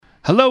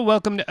Hello,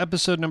 welcome to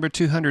episode number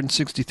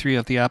 263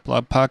 of the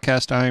Apolog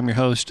Podcast. I am your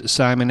host,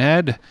 Simon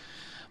Head. I'd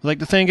like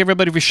to thank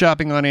everybody for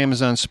shopping on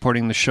Amazon,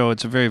 supporting the show.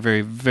 It's a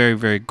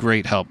very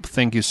great help.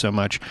 Thank you so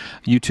much.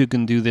 You too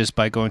can do this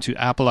by going to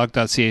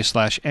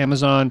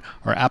apolog.ca/Amazon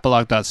or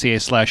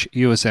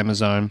apolog.ca/US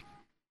Amazon.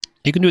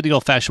 You can do it the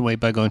old-fashioned way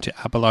by going to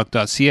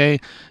apolog.ca,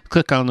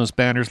 click on those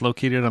banners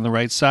located on the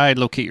right side,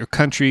 locate your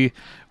country,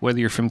 whether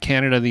you're from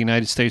Canada, the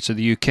United States, or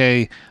the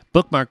UK,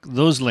 bookmark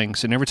those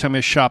links, and every time I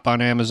shop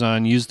on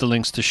Amazon, use the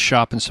links to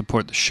shop and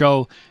support the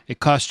show. It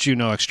costs you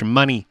no extra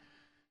money.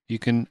 You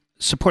can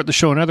support the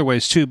show in other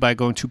ways, too, by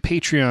going to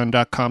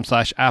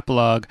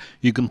patreon.com/apolog.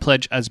 You can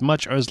pledge as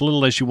much or as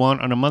little as you want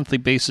on a monthly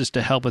basis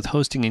to help with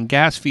hosting and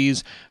gas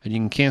fees, and you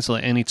can cancel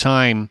at any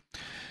time.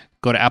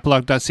 Go to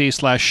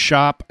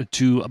apolog.ca/shop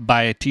to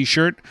buy a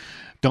t-shirt.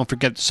 Don't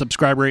forget to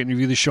subscribe, rate, and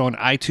review the show on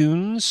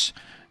iTunes.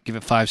 Give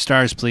it 5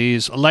 stars,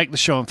 please. Like the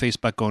show on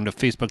Facebook, going to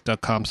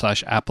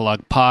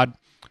facebook.com/apologpod.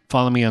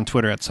 Follow me on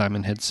Twitter at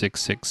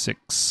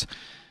SimonHead666.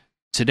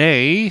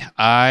 Today,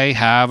 I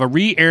have a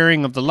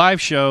re-airing of the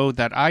live show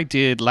that I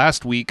did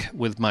last week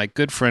with my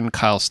good friend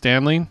Kyle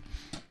Stanley.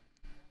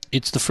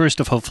 It's the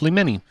first of hopefully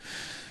many.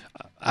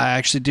 I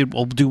actually did.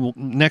 We'll do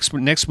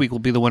next week will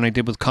be the one I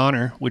did with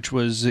Connor, which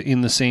was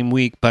in the same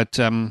week. But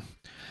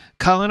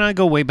Kyle and I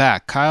go way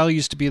back. Kyle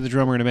used to be the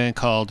drummer in a band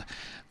called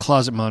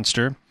Closet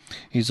Monster.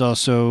 He's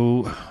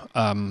also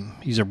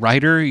he's a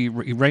writer.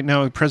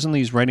 Presently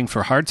he's writing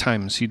for Hard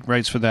Times. He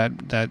writes for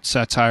that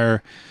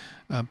satire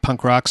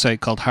punk rock site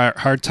called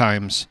Hard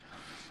Times.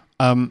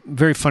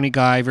 Very funny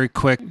guy, very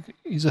quick.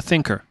 He's a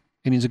thinker.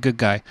 And he's a good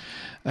guy.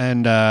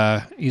 And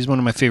he's one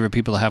of my favorite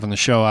people to have on the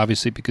show,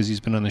 obviously, because he's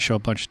been on the show a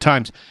bunch of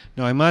times.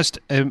 Now, I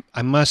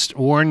must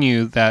warn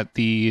you that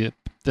the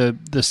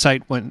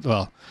site went,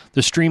 the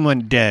stream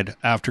went dead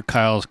after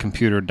Kyle's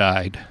computer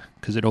died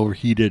because it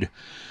overheated.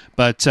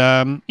 But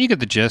you get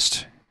the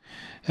gist.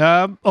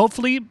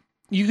 Hopefully,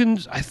 you can,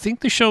 I think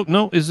the show,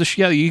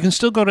 you can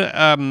still go to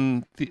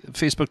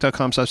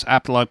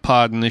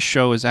facebook.com/apologpod, and this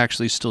show is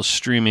actually still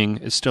streaming.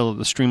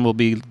 The stream will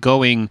be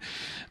going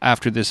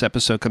after this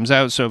episode comes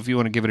out, so if you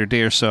want to give it a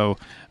day or so,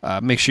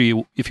 make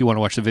sure if you want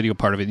to watch the video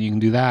part of it, you can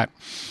do that.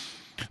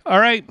 All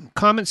right,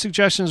 comment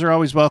suggestions are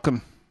always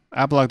welcome.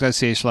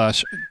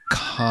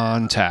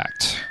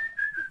 apolog.ca/contact.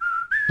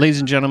 Ladies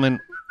and gentlemen,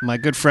 my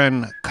good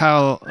friend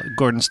Kyle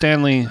Gordon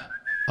Stanley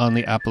on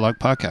the Apolog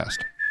Podcast.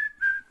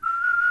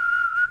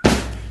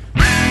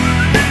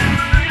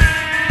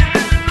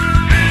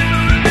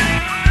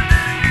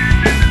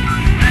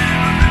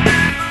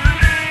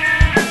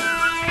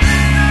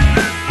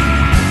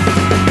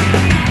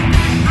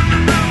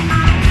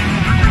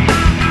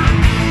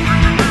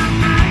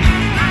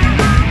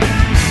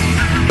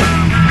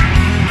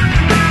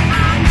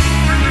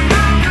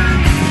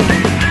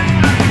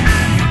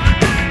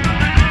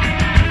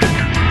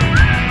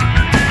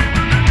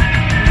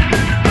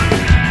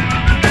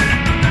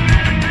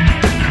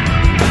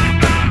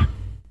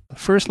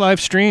 First live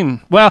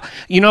stream. Well,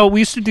 we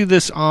used to do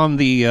this on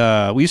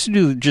the, we used to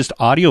do just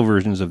audio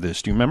versions of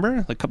this. Do you remember?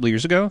 Like a couple of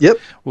years ago? Yep.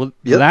 Well,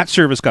 that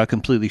service got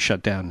completely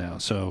shut down now,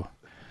 so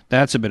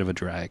that's a bit of a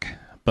drag.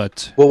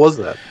 But what was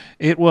that?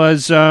 It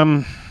was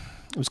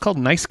called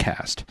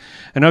Nicecast.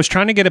 And I was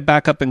trying to get it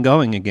back up and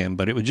going again,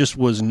 but it just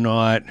was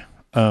not,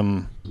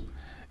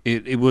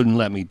 it wouldn't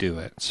let me do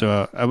it.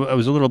 So I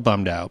was a little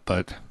bummed out,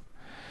 but,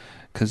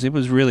 because it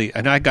was really,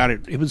 and I got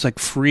it was like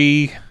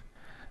free,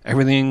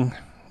 everything,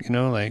 but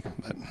I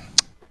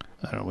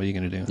don't know, what are you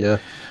going to do? Yeah.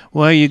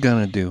 What are you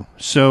going to do?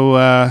 So,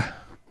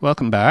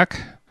 welcome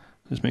back.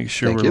 Just making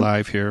sure we're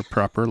live here,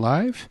 proper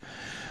live.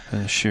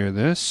 Share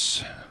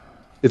this.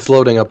 It's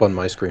loading up on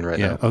my screen right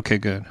now. Yeah, okay,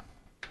 good.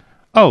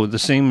 Oh, the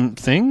same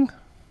thing?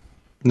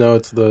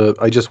 No,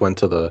 I just went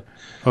to the...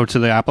 Oh, to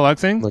the Apolog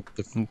thing? Like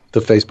the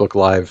Facebook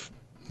Live.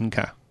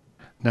 Okay.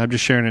 Now I'm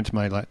just sharing it to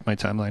my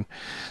timeline.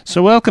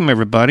 So welcome,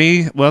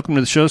 everybody. Welcome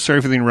to the show.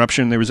 Sorry for the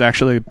interruption. There was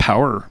actually a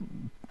power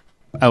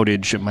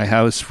outage at my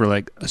house for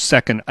like a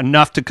second,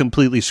 enough to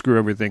completely screw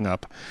everything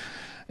up.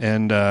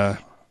 And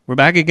we're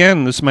back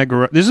again. This is my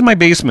this is my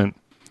basement.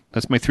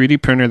 That's my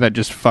 3D printer that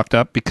just fucked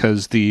up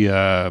because the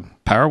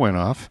power went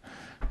off,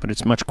 but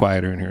it's much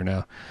quieter in here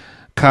now.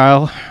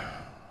 Kyle,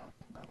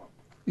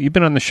 you've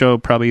been on the show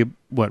probably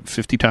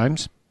 50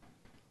 times?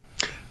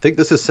 I think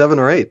this is 7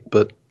 or 8,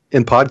 but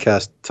in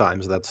podcast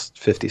times that's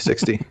 50,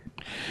 60.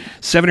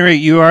 7 or 8.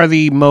 You are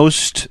the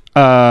most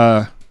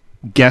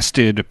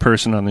guested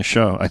person on the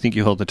show. I think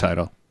you hold the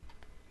title.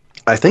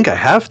 I think I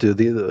have to.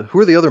 Who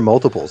are the other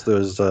multiples?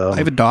 There's I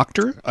have a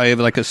doctor. I have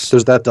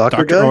there's that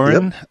doctor guy.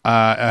 Oren. Yep.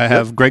 I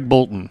have Greg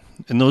Bolton,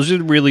 and those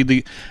are really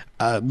the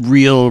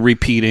real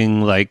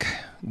repeating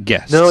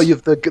guests. No,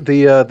 you've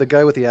the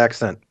guy with the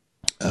accent.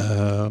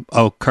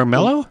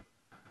 Carmelo?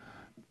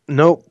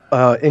 No,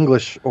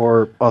 English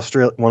or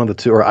Australian, one of the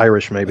two, or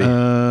Irish maybe.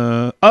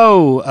 Not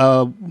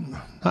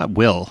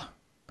Will.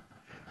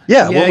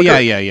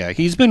 Yeah.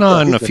 He's been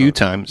on a few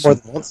times. More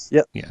than once.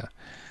 Yeah.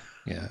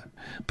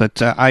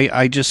 But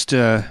I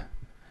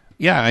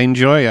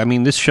enjoy. I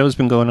mean, this show's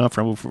been going on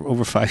for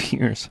over 5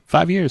 years.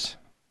 5 years.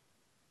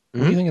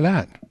 What do you think of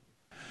that?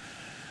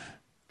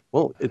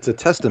 Well, it's a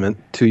testament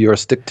to your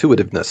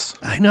stick-to-itiveness.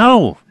 I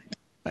know.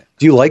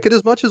 Do you like it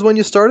as much as when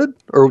you started?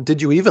 Or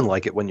did you even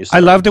like it when you I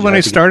started? loved it Did you when have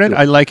I to get started. to it?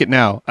 I like it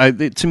now.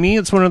 To me,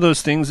 it's one of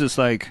those things. It's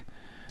like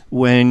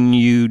when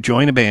you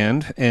join a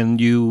band and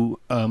you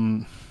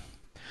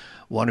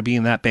want to be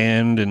in that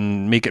band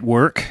and make it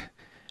work.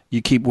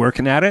 You keep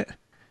working at it.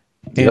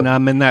 And Yep.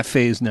 I'm in that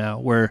phase now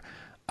where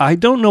I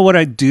don't know what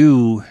I'd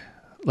do,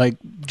 like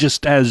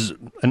just as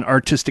an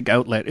artistic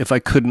outlet, if I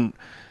couldn't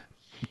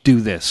do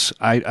this.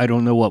 I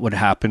don't know what would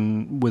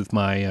happen with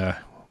my,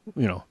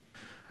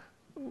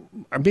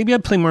 or maybe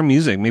I'd play more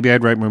music. Maybe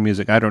I'd write more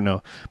music. I don't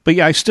know. But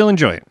yeah, I still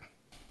enjoy it.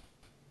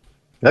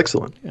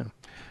 Excellent.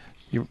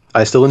 Yeah.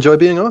 I still enjoy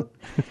being on.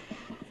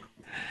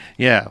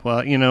 Yeah,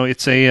 well,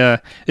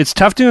 it's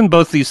tough doing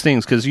both these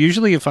things because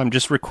usually if I'm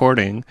just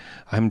recording,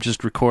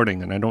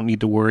 and I don't need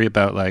to worry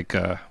about like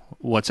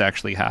what's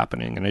actually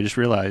happening. And I just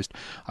realized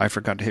I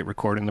forgot to hit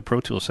record in the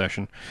Pro Tools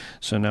session,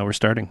 so now we're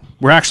starting.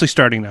 We're actually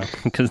starting now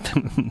because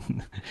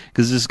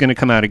this is going to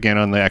come out again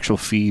on the actual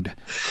feed.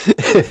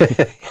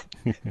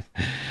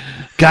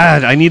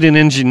 God, I need an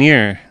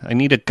engineer. I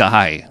need a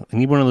guy. I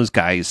need one of those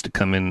guys to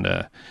come in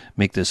to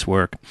make this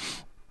work.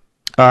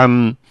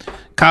 Kyle,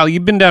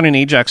 you've been down in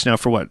Ajax now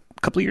for what?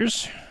 A couple of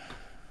years?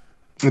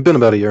 It's been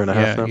about a year and a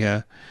half now.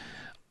 Yeah.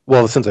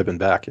 Well, since I've been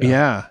back.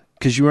 Yeah,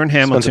 because you were in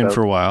Hamilton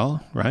for a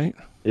while, right?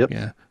 Yep.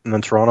 Yeah. And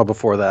then Toronto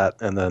before that.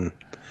 And then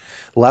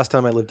the last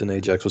time I lived in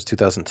Ajax was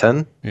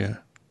 2010. Yeah. It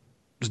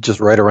was just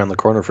right around the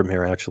corner from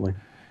here, actually.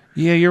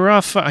 Yeah, you're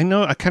off. I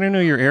kind of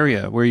know your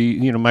area where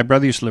my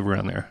brother used to live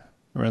around there,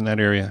 around that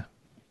area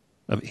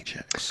of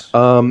Ajax.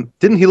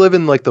 Didn't he live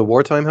in like the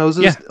wartime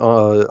houses? Yeah.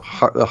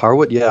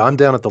 Harwood? Yeah, I'm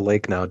down at the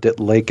lake now.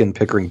 Lake and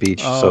Pickering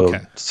Beach. Oh,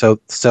 okay.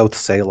 South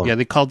Salem. Yeah,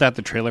 they called that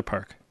the trailer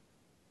park.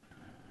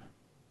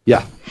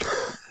 Yeah.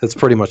 That's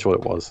pretty much what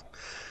it was.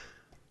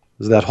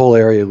 That whole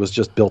area was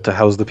just built to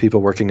house the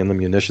people working in the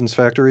munitions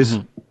factories.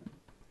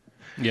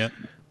 Mm-hmm. Yeah.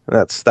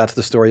 That's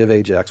the story of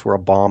Ajax. We're a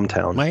bomb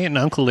town. My aunt and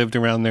uncle lived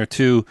around there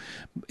too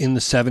in the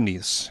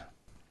 70s.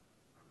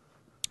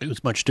 It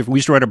was much different. We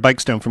used to ride our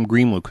bikes down from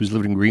Greenwood, because we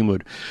lived in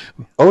Greenwood.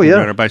 Oh, We'd yeah.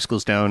 ride our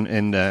bicycles down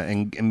and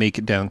make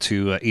it down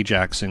to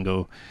Ajax and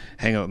go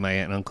hang out with my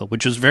aunt and uncle,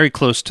 which was very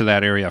close to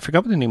that area. I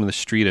forgot what the name of the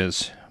street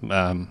is.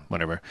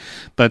 Whatever.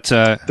 But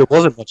There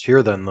wasn't much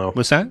here then, though.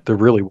 what's that? There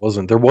really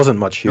wasn't. There wasn't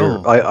much here.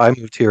 No. I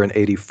moved here in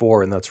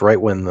 '84, and that's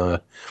right when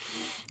the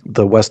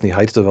Westney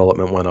Heights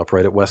development went up,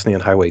 right at Westney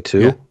and Highway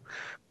 2. Yeah.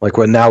 Like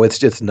when now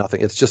it's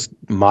nothing. It's just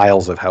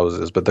miles of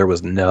houses, but there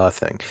was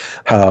nothing.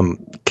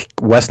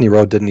 Westney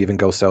Road didn't even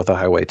go south of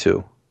Highway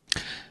 2.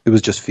 It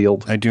was just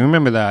field. I do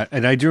remember that.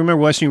 And I do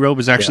remember Westney Road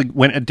was actually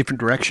went a different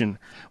direction.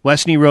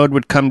 Westney Road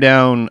would come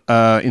down,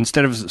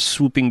 instead of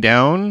swooping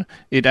down,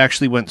 it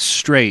actually went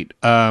straight.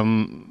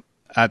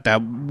 At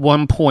that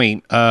one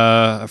point,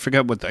 I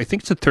forget I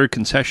think it's the third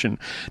concession.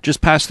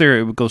 Just past there,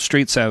 it would go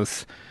straight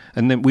south.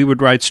 And then we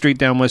would ride straight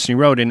down Westney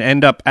Road and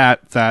end up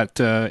at that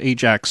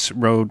Ajax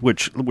Road,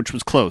 which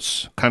was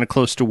close, kind of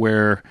close to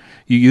where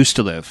you used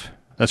to live.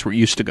 That's where it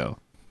used to go.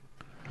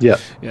 Yeah.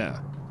 Yeah.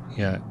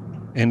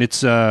 And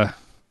it's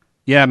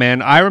yeah,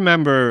 man. I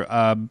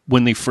remember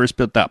when they first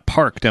built that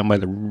park down by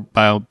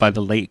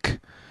the lake.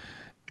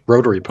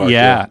 Rotary Park.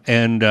 Yeah,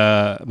 and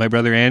my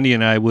brother Andy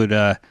and I would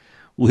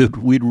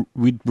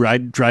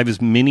we'd drive his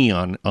Mini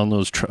on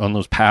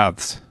those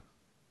paths.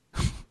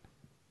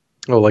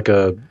 Oh,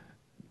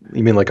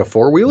 you mean like a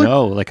four-wheeler?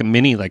 No, like a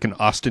Mini, like an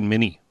Austin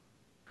Mini.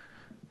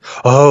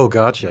 Oh,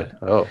 gotcha.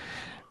 Oh.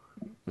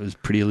 It was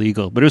pretty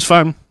illegal, but it was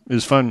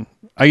fun.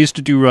 I used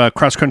to do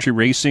cross-country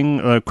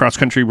racing,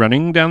 cross-country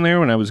running down there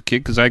when I was a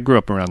kid, because I grew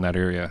up around that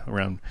area,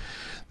 around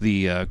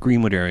the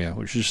Greenwood area,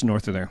 which is just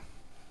north of there.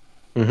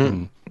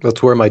 Mm-hmm.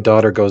 That's where my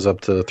daughter goes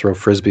up to throw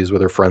Frisbees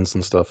with her friends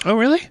and stuff. Oh,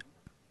 really?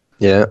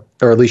 Yeah.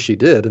 Or at least she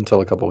did until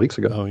a couple of weeks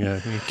ago. Oh,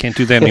 yeah. You can't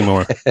do that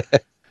anymore.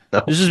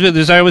 No.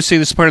 I always say,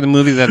 this is part of the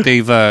movie that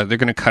they're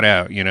going to cut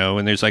out,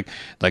 and there's like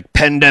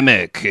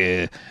pandemic,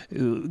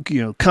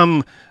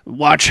 come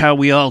watch how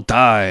we all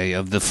die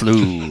of the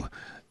flu.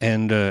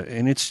 And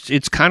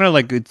it's kind of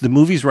like the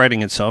movie's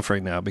writing itself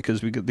right now, because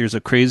there's a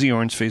crazy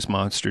orange-faced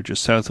monster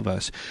just south of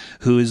us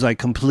who is like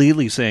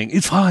completely saying,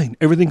 it's fine,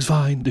 everything's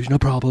fine, there's no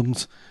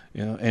problems,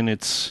 and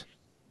it's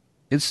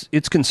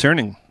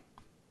concerning.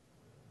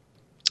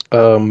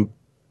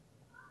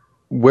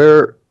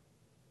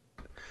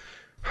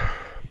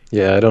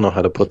 Yeah, I don't know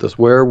how to put this.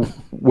 Where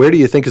do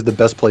you think is the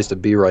best place to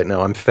be right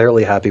now? I'm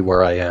fairly happy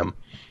where I am,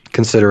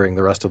 considering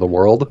the rest of the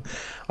world.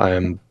 I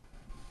am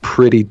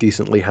pretty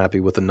decently happy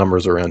with the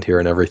numbers around here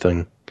and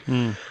everything.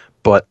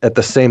 But at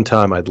the same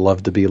time, I'd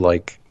love to be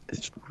like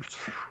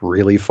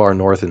really far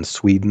north in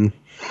Sweden.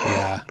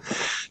 Yeah.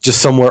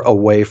 Just somewhere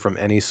away from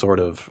any sort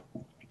of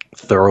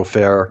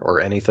thoroughfare or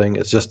anything.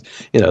 It's just,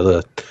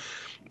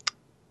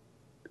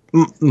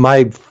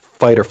 my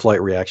fight or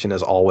flight reaction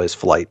is always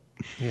flight.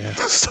 Yeah.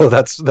 So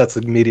that's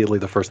immediately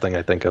the first thing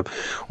I think of.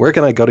 Where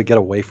can I go to get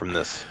away from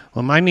this?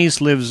 Well, my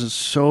niece lives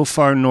so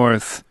far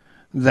north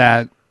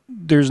that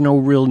there's no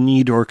real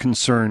need or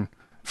concern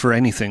for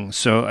anything.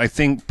 So I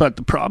think, but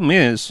the problem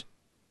is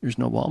there's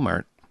no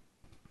Walmart.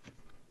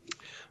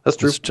 That's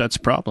true. That's a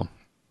problem.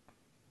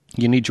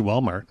 You need your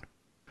Walmart.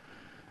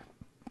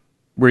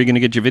 Where are you going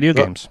to get your video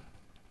games?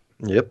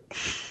 Yep.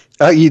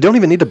 You don't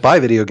even need to buy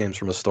video games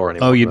from a store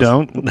anymore. Oh, you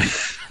don't?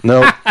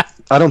 No,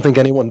 I don't think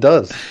anyone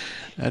does.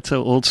 That's how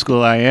old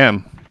school I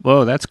am.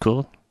 Whoa, that's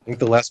cool. I think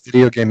the last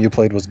video game you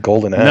played was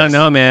Golden Axe.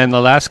 No, man.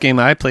 The last game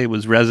I played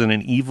was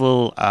Resident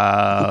Evil.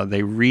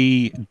 They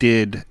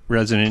redid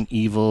Resident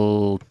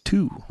Evil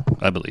 2,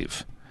 I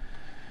believe.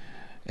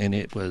 And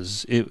it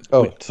was...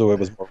 so it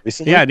was more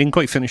recently? Yeah, I didn't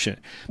quite finish it.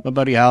 My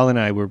buddy Al and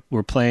I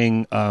were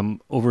playing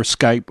over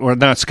Skype, or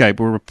not Skype,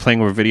 we were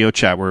playing over video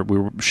chat where we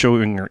were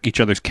showing each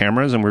other's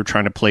cameras and we were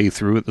trying to play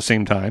through at the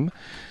same time.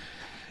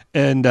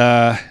 And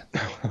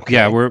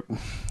yeah,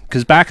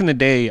 because back in the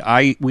day,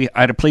 I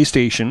had a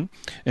PlayStation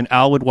and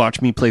Al would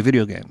watch me play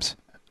video games.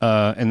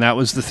 And that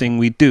was the thing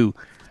we'd do.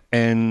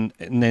 And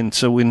then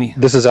so when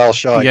this is Al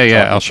Shaw.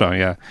 Yeah, Al Shaw,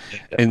 yeah.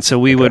 And so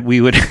we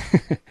would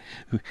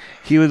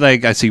he would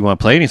like, I said, you want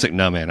to play? And he's like,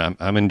 no, man,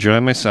 I'm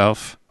enjoying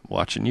myself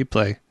watching you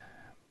play.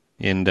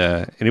 And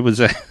it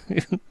was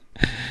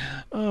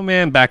oh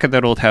man, back at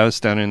that old house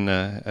down in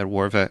at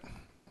Warvet.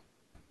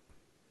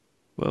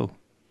 Whoa.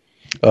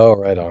 Oh,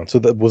 right on. So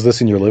was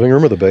this in your living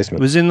room or the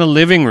basement? It was in the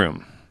living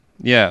room.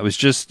 Yeah, it was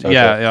just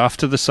off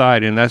to the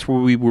side, and that's where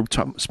we were.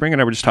 Spring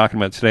and I were just talking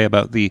about today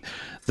about the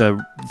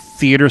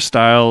theater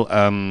style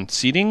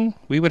seating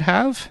we would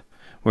have,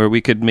 where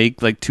we could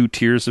make like 2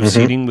 tiers of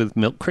seating with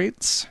milk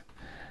crates,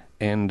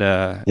 and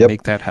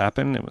make that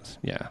happen. It was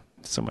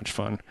so much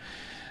fun.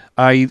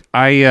 Oh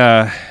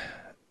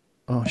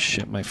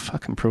shit, my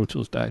fucking Pro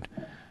Tools died.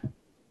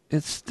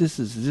 This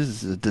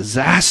is a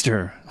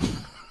disaster.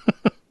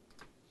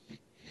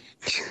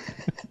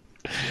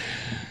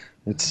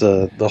 It's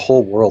the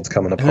whole world's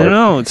coming apart. I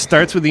know. It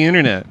starts with the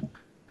internet.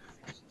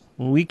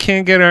 When we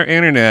can't get our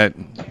internet,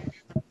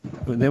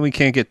 then we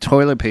can't get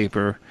toilet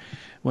paper.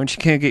 Once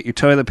you can't get your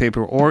toilet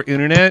paper or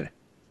internet,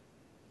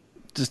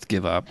 just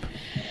give up.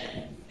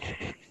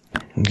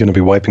 I'm going to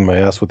be wiping my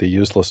ass with a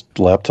useless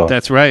laptop.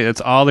 That's right.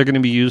 That's all they're going to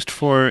be used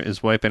for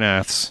is wiping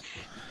ass.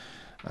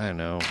 I don't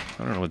know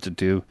what to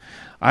do.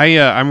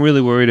 I'm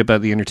really worried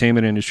about the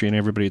entertainment industry and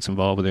everybody that's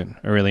involved with it.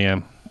 I really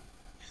am.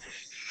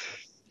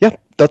 Yeah,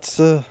 that's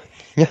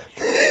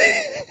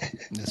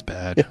It's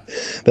bad. Yeah.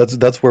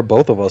 That's where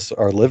both of us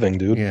are living,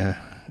 dude. Yeah,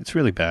 it's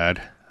really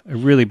bad.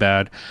 Really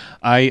bad.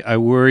 I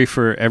worry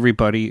for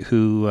everybody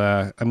who.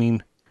 I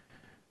mean,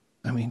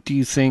 do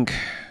you think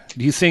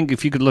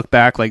if you could look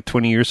back like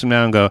 20 years from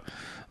now and go,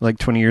 like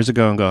 20 years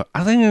ago and go,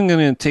 I think I'm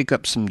going to take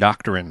up some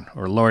doctoring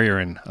or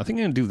lawyering. I think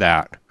I'm going to do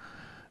that.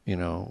 You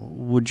know,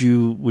 would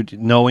you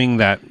knowing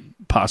that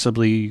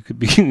possibly you could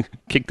be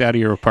kicked out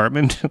of your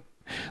apartment?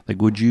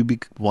 Like, would you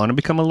want to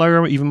become a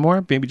lawyer even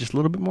more? Maybe just a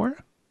little bit more?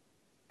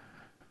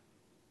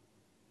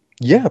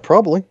 Yeah,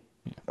 probably.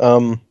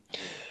 What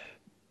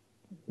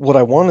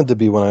I wanted to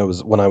be when I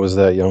was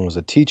that young was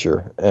a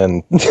teacher,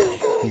 and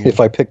if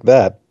I picked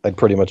that, I'd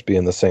pretty much be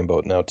in the same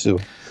boat now too.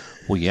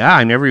 Well, yeah,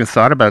 I never even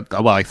thought about.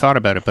 Well, I thought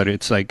about it, but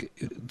it's like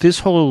this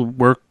whole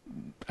work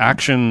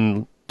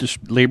action,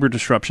 labor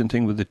disruption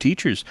thing with the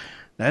teachers.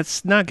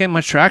 That's not getting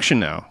much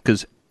traction now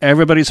because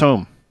everybody's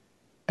home.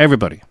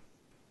 Everybody.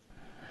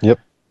 Yep.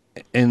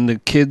 And the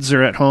kids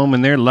are at home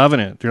and they're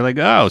loving it. They're like,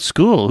 oh,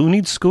 school. Who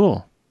needs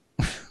school?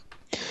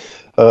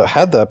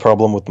 Had that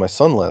problem with my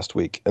son last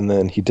week, and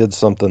then he did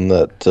something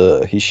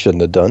that he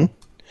shouldn't have done.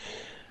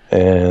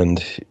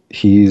 And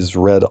he's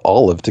read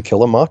all of To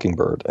Kill a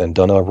Mockingbird and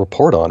done a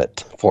report on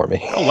it for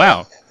me. Oh,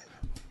 wow.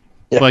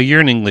 Yeah. Well, you're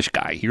an English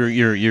guy. You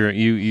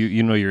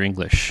know your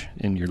English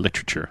and your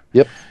literature.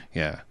 Yep.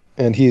 Yeah.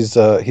 And he's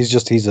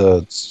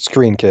a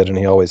screen kid, and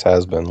he always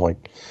has been.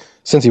 Like,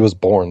 since he was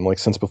born, like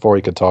since before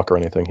he could talk or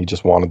anything, he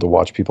just wanted to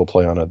watch people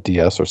play on a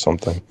DS or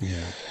something. Yeah.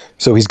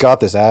 So he's got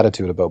this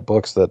attitude about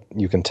books that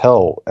you can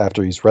tell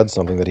after he's read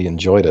something that he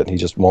enjoyed it. He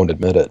just won't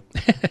admit it.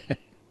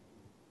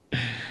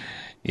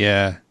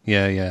 Yeah.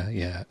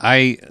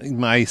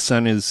 My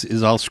son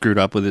is all screwed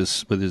up with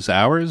his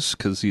hours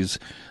because he's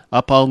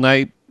up all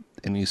night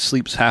and he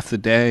sleeps half the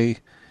day.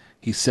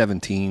 He's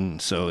 17,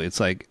 so it's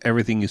like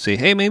everything you say,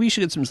 hey, maybe you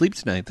should get some sleep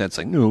tonight. That's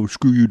like, no,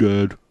 screw you,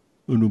 Dad.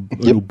 I know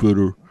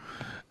better.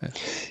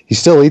 He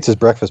still eats his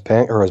breakfast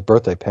or his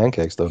birthday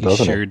pancakes, though,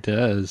 doesn't he? Sure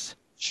does.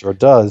 Sure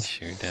does.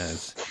 Sure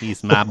does.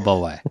 He's my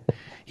boy.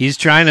 He's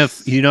trying to,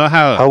 you know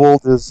how... How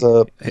old is...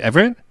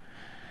 Everett?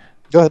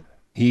 Go ahead.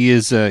 He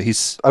is,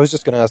 he's... I was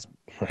just going to ask...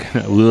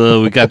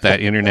 Whoa, we got that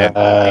internet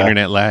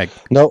lag.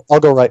 No, I'll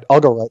go right.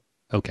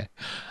 Okay.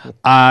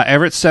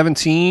 Everett's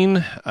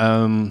 17.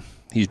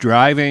 He's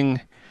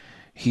driving.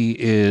 He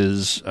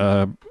is,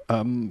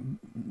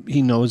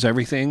 he knows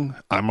everything.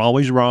 I'm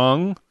always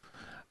wrong.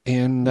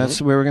 And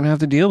that's where we're going to have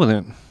to deal with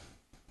it.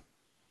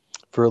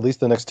 For at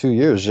least the next 2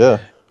 years, yeah.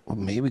 Well,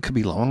 maybe it could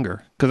be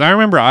longer. Because I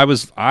remember I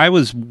was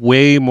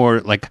way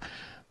more, like,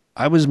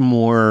 I was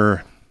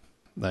more,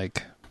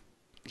 like,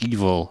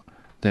 evil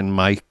than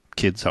my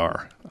kids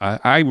are.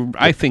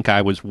 I think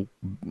I was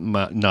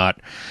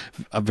not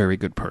a very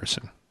good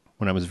person.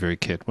 when I was a very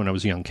kid, when I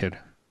was a young kid,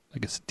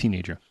 like a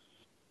teenager.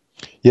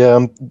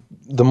 Yeah,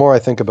 the more I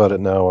think about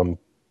it now, I'm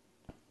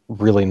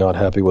really not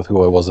happy with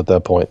who I was at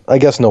that point. I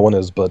guess no one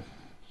is, but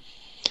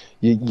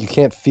you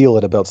can't feel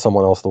it about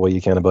someone else the way you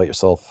can about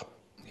yourself.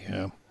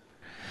 Yeah.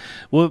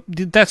 Well,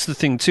 that's the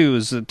thing too,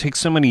 is it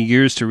takes so many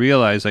years to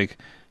realize, like,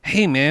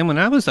 hey man, when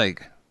I was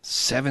like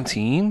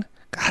 17,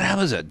 God, I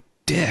was a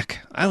dick.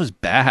 I was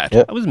bad.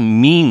 Yep. I was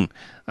mean.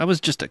 I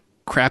was just a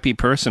crappy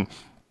person.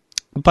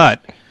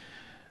 But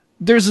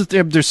there's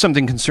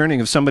something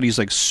concerning if somebody's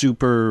like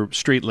super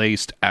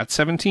straight-laced at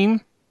 17.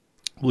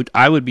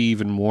 I would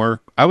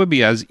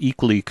be as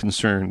equally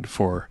concerned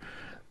for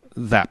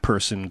that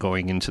person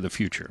going into the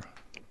future.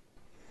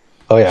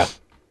 Oh yeah.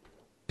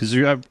 Because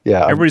Yeah.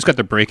 everybody's got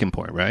their breaking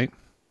point, right?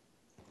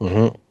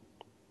 Mm-hmm.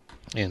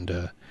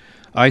 And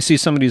I see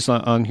somebody's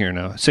on here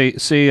now.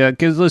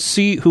 Let's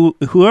see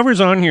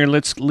whoever's on here.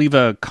 Let's leave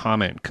a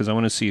comment because I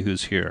want to see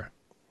who's here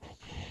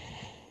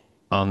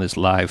on this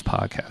live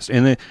podcast.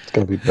 And it's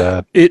going to be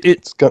bad.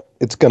 It's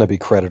going to be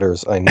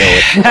creditors. I know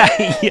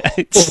it. Yeah,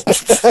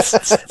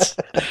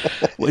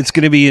 it's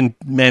going to be in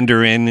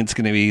Mandarin. It's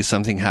going to be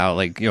something how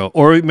like,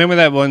 or remember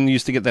that one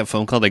used to get that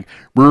phone call like,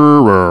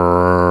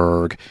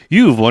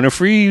 you've won a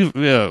free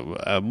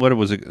what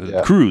was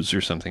it, cruise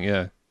or something.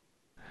 Yeah.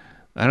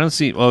 I don't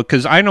see,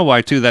 because I know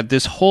why too, that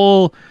this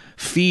whole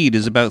feed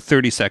is about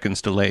 30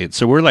 seconds delayed.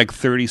 So we're like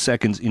 30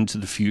 seconds into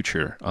the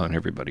future on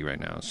everybody right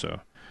now. So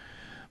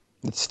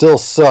it still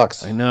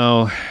sucks. I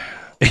know.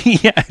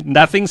 Yeah,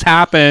 nothing's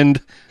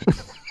happened.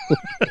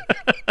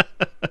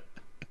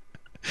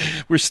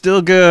 We're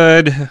still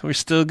good. We're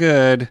still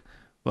good.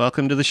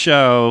 Welcome to the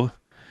show.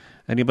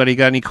 Anybody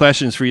got any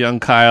questions for young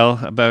Kyle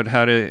about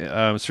how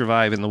to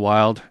survive in the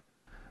wild?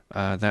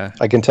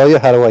 I can tell you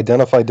how to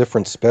identify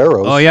different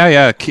sparrows. Oh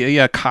yeah.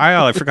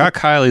 Kyle, I forgot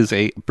Kyle is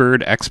a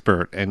bird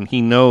expert, and he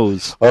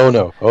knows. Oh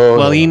no.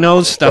 He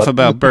knows stuff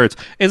about birds.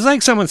 It's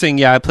like someone saying,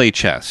 "Yeah, I play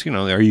chess."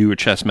 Are you a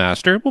chess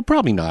master? Well,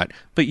 probably not,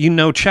 but you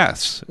know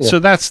chess. Yeah, so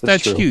that's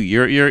true.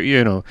 you.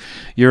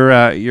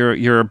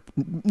 You're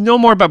no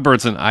more about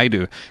birds than I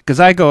do, because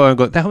I go,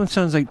 that one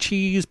sounds like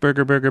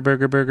cheeseburger,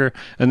 burger,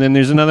 and then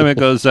there's another one that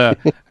goes,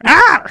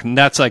 and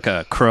that's like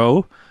a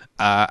crow.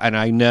 And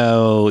I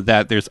know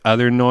that there's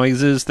other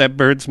noises that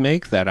birds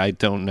make that I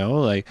don't know,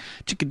 like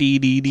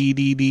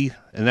chickadee-dee-dee-dee-dee,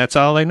 and that's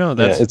all I know.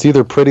 It's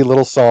either pretty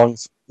little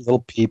songs, little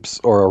peeps,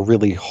 or a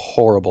really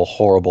horrible,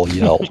 horrible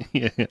yell.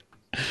 Yeah.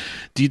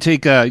 Do you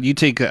take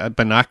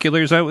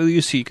binoculars out with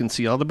you so you can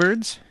see all the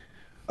birds?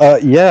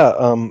 Yeah.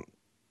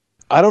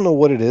 I don't know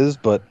what it is,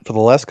 but for the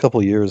last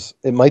couple of years,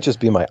 it might just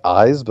be my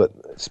eyes, but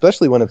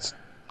especially when it's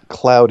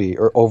cloudy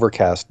or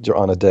overcast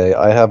on a day,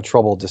 I have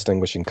trouble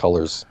distinguishing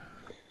colors.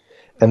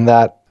 And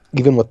that,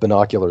 even with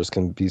binoculars,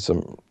 can be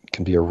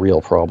a real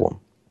problem.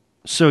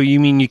 So you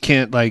mean you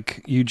can't,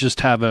 like, you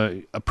just have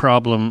a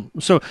problem?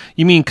 So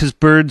you mean because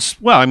birds?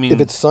 Well, I mean, if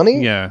it's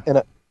sunny, yeah,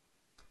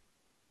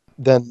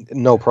 then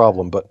no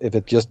problem. But if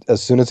it just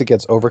as soon as it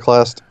gets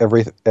overcast,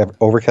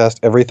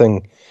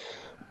 everything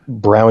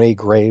browny,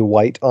 gray,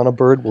 white on a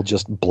bird will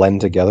just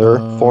blend together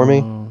for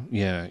me.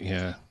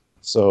 Yeah.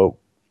 So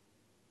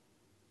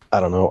I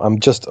don't know. I'm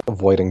just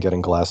avoiding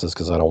getting glasses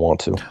because I don't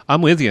want to.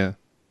 I'm with you.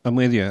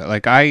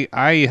 Like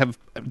I have,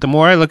 the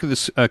more I look at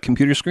this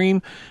computer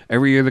screen,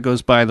 every year that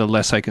goes by, the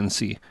less I can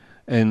see.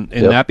 And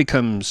that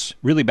becomes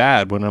really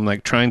bad when I'm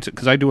like trying to,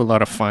 because I do a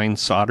lot of fine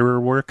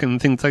solder work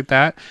and things like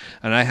that.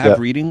 And I have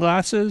reading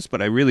glasses,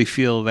 but I really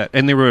feel that,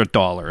 and they were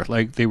 $1,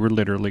 like they were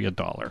literally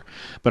 $1.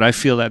 But I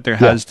feel that there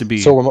has to be.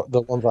 So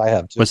the ones I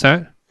have too. What's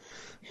that?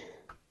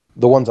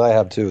 The ones I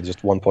have too,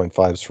 just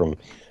 1.5s from,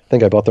 I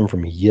think I bought them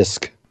from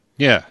Yisk.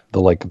 Yeah.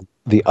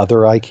 The other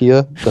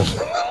IKEA.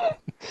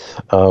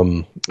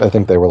 I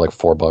think they were like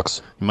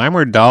 $4. Mine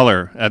were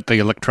 $1 at the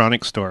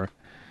electronics store,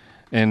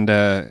 and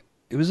it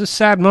was a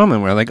sad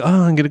moment where I'm like,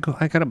 oh,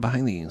 I gotta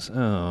buy these.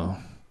 Oh,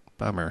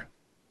 bummer.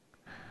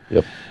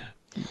 Yep.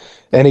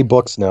 Any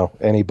books now?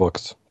 Any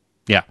books?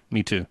 Yeah,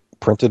 me too.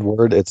 Printed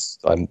word,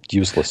 I'm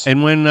useless.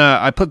 And when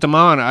I put them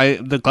on,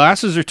 the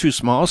glasses are too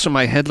small, so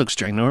my head looks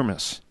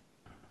ginormous,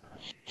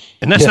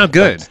 and that's not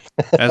good.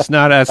 That's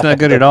not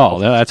good at all.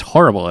 That's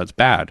horrible. That's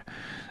bad.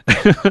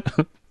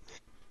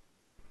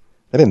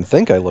 I didn't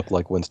think I looked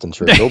like Winston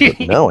Churchill, but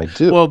now I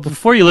do. Well,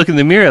 before you look in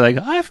the mirror, like,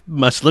 I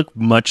must look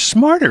much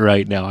smarter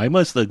right now. I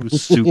must look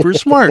super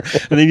smart.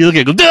 And then you look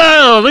at it, go,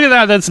 oh, look at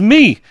that. That's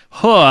me.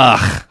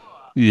 Ugh.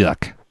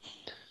 Yuck.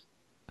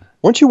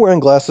 Weren't you wearing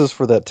glasses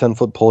for that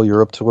 10-foot pole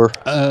Europe tour?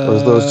 Or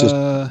is those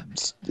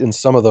just in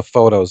some of the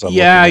photos?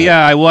 Yeah,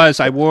 I was.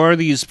 I wore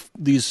these.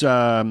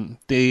 Were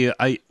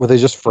they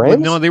just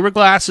frames? No, they were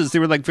glasses. They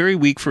were like very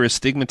weak for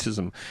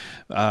astigmatism,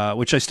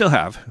 which I still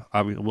have.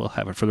 I will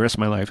have it for the rest of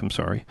my life. I'm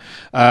sorry.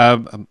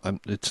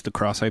 It's the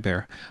cross I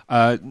bear.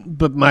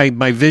 But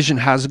my vision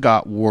has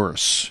got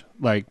worse.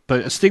 But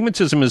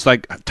astigmatism is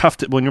like tough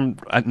when you're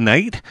at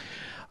night.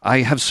 I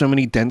have so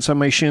many dents on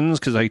my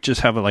shins because I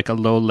just have a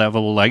low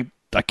level light.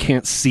 I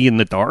can't see in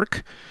the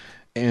dark,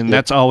 and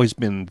that's always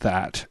been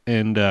that.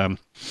 And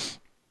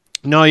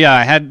No, yeah,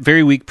 I had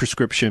very weak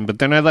prescription, but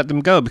then I let them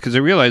go because I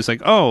realized,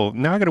 like, oh,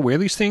 now I got to wear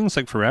these things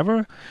like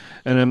forever,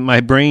 and then my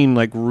brain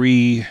like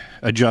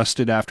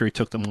readjusted after I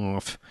took them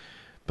off.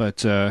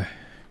 But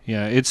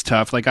yeah, it's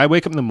tough. Like I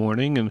wake up in the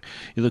morning and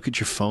you look at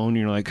your phone, and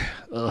you're like,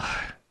 ugh,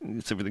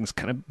 everything's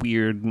kind of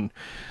weird, and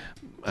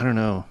I don't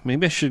know.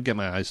 Maybe I should get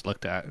my eyes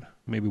looked at.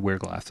 Maybe wear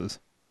glasses.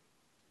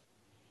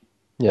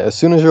 Yeah, as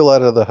soon as you're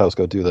let out of the house,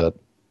 go do that.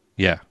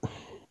 Yeah,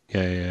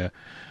 yeah.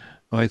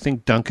 Oh, I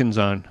think Duncan's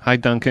on. Hi,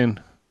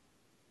 Duncan.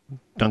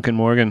 Duncan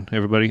Morgan,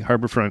 everybody,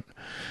 Harborfront.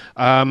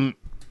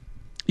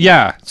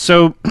 Yeah.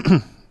 So,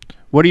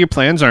 what are your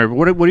plans? Are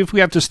what if we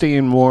have to stay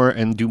in more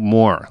and do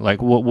more?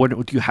 Like, what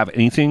do you have?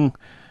 Anything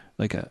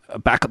like a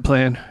backup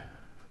plan?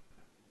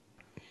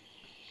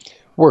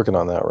 Working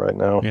on that right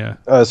now. Yeah.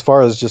 As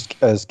far as just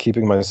as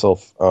keeping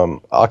myself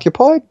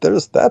occupied,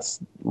 that's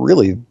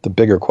really the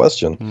bigger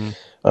question.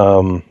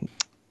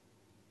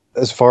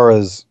 As far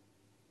as,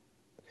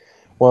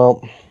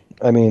 well,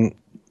 I mean,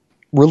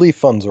 relief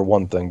funds are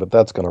one thing, but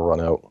that's going to run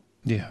out.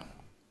 Yeah.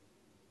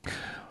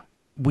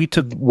 We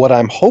took What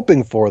I'm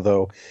hoping for,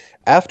 though,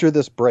 after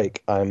this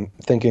break, I'm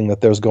thinking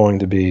that there's going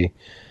to be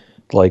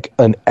like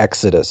an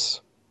exodus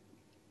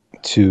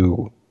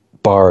to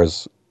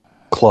bars,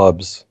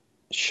 clubs,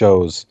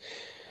 shows.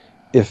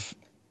 If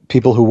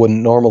people who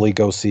wouldn't normally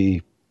go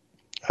see,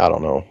 I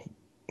don't know,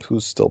 who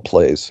still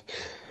plays,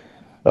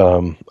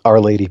 Our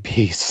Lady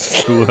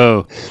Peace,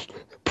 Whoa.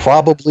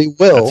 probably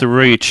will. That's a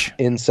reach.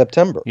 In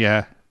September.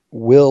 Yeah.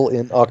 Will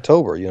in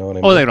October. You know what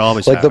I mean? Oh, they'd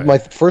always like have it. my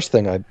first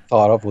thing I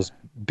thought of was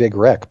Big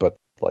Wreck, but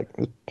like,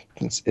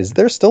 is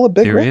there still a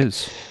Big There Wreck?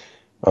 is.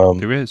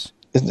 There is.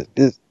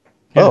 Yeah.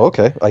 Oh,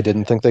 okay. I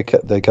didn't think they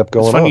kept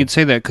going It's funny on. you'd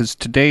say that because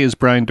today is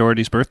Brian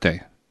Doherty's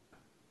birthday,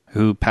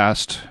 who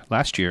passed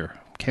last year,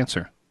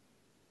 cancer.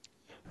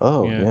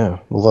 Oh, yeah.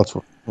 Well, that's...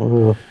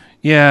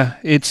 Yeah,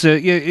 it's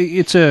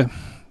a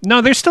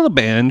no. There's still a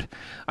band.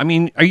 I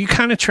mean, are you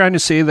kind of trying to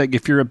say that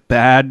if you're a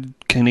bad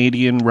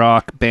Canadian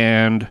rock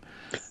band,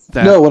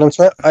 that No, what I'm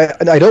trying...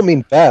 I don't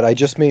mean bad. I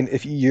just mean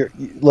if you're...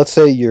 Let's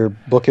say you're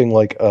booking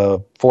like a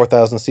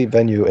 4,000-seat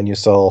venue and you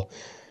sell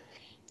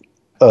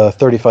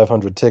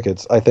 3,500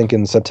 tickets. I think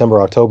in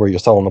September, October, you're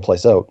selling the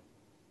place out.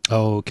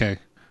 Oh, okay.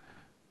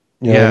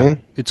 You know what I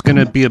mean? It's going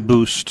to be a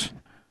boost.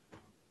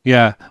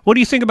 Yeah. What do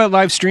you think about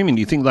live streaming? Do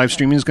you think live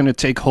streaming is going to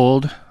take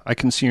hold? I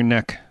can see your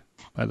neck,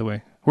 by the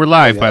way. We're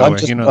live, by the way.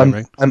 You know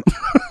that, right?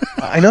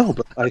 I know,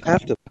 but I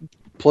have to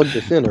plug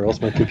this in or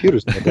else my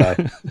computer's going to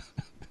die.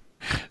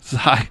 It's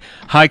a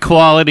high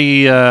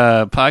quality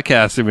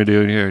podcast that we're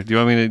doing here. Do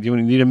you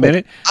need a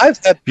minute? I've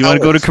had You want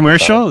to go to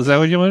commercial? Is that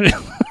what you want to do?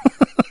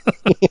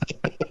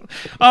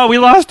 Oh, we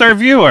lost our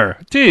viewer.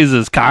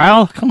 Jesus,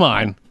 Kyle. Come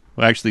on.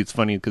 Well, actually, it's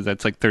funny because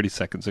that's like 30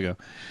 seconds ago.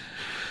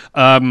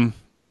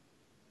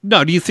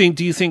 No, do you think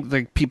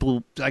like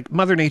people, like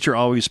Mother Nature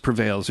always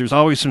prevails? There's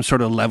always some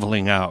sort of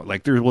leveling out.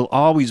 Like there will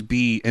always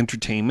be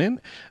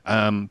entertainment.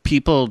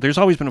 There's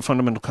always been a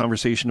fundamental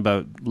conversation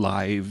about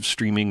live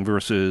streaming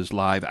versus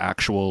live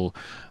actual,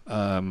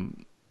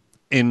 and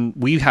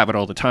we have it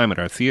all the time at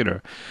our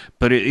theater.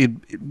 But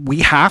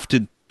we have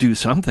to do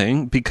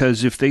something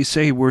because if they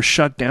say we're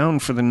shut down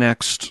for the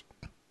next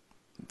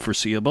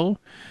foreseeable,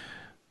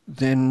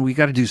 then we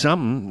got to do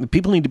something.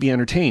 People need to be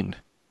entertained.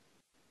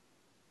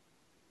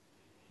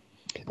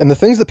 And the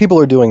things that people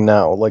are doing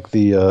now, like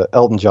the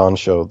Elton John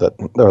show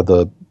or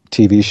the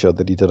TV show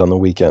that he did on the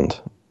weekend,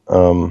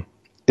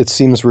 it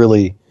seems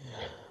really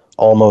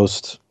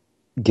almost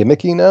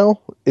gimmicky now.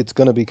 It's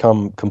going to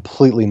become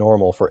completely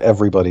normal for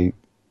everybody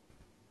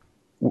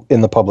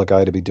in the public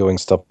eye to be doing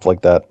stuff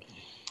like that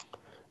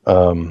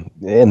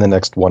in the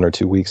next 1 or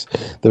 2 weeks.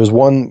 There's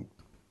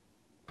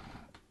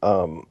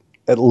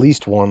at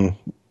least one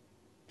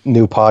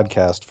new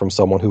podcast from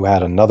someone who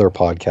had another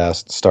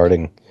podcast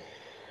starting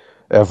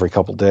every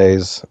couple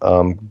days.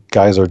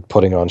 Guys are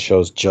putting on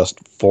shows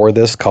just for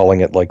this,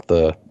 calling it like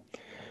the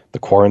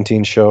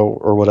quarantine show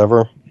or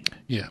whatever.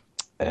 Yeah.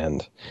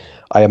 And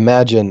I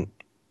imagine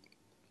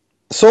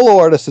solo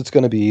artists it's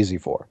going to be easy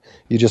for.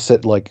 You just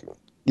sit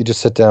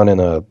down in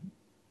a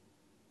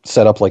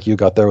setup like you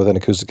got there with an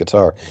acoustic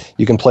guitar.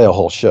 You can play a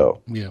whole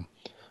show. Yeah.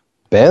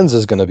 Bands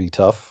is going to be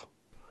tough.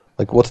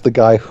 Like, what's the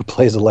guy who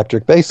plays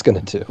electric bass going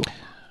to do?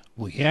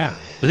 Well, yeah.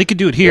 Well, they could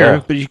do it here,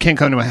 Yeah. but you can't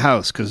come to my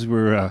house because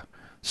we're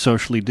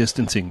socially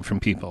distancing from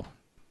people.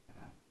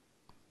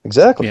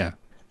 Exactly. Yeah.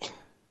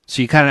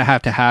 So you kind of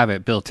have to have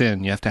it built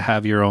in. You have to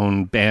have your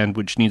own band,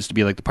 which needs to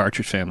be like the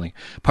Partridge Family.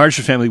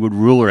 Partridge Family would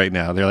rule right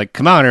now. They're like,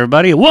 come on,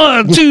 everybody.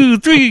 1, 2,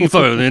 3,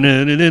 4. You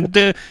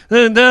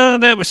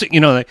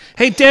know, like,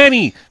 hey,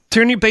 Danny,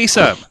 turn your bass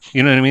up.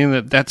 You know what I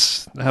mean?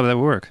 That's how that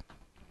would work.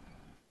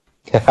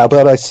 How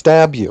about I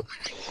stab you?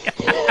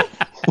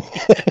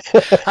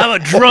 I'm a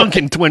drunk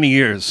in 20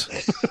 years.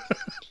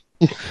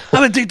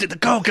 I'm addicted to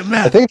coke and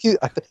meth. I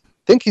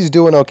think he's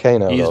doing okay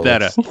now. He's though.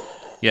 better.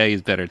 Yeah,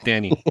 he's better.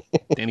 Danny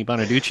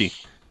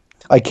Bonaducci.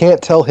 I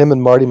can't tell him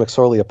and Marty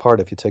McSorley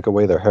apart if you take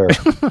away their hair.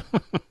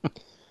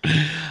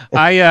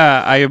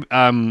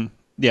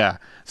 Yeah.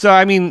 So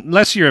I mean,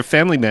 unless you're a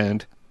family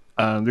band,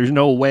 There's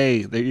no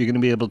way that you're going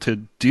to be able to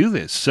do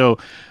this. So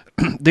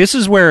this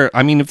is where,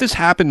 I mean, if this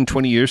happened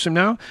 20 years from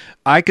now,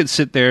 I could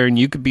sit there and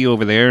you could be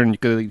over there and you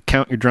could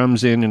count your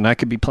drums in and I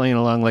could be playing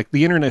along. Like,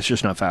 the internet's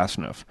just not fast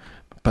enough.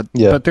 But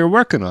they're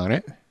working on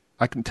it.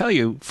 I can tell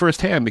you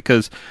firsthand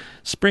because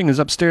Spring is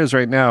upstairs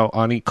right now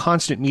on a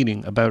constant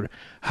meeting about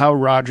how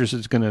Rogers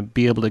is going to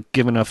be able to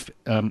give enough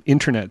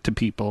internet to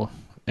people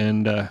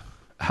and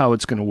how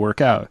it's going to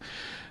work out.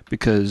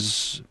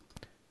 Because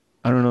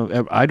I don't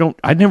know,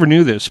 I never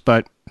knew this,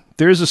 but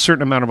there is a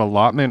certain amount of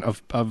allotment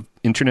of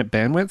internet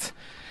bandwidth.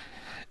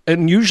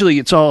 And usually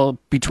it's all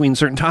between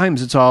certain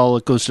times. It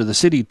goes to the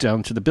city,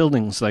 down to the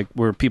buildings, like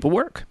where people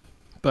work.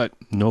 But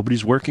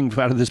nobody's working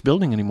out of this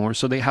building anymore,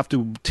 so they have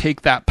to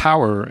take that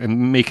power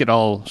and make it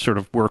all sort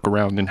of work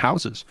around in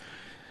houses,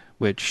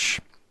 which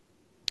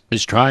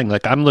is trying.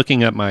 Like, I'm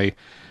looking at my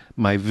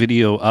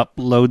video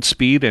upload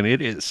speed, and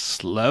it is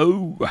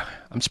slow.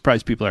 I'm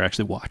surprised people are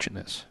actually watching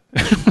this,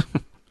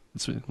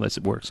 unless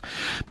it works.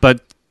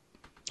 But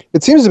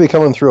it seems to be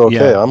coming through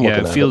okay.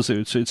 It feels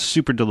it's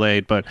super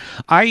delayed, but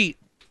I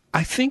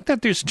think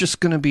that there's just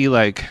going to be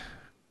like,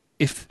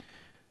 if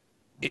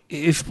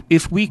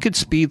we could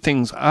speed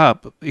things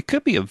up, it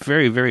could be a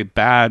very, very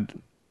bad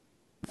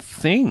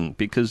thing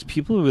because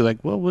people will be like,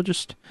 well, I'll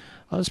just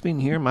be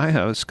in here in my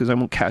house because I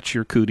won't catch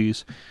your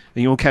cooties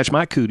and you won't catch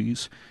my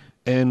cooties,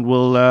 and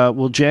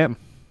we'll jam.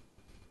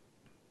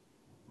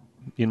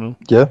 You know?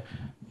 Yeah.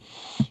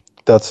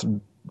 That's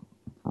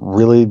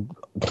really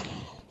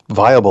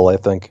viable, I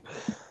think.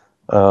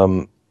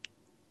 It's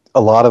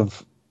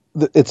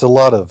a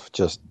lot of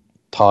just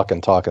talk,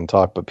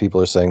 but people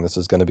are saying this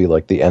is going to be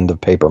like the end of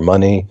paper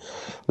money.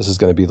 This is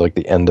going to be like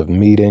the end of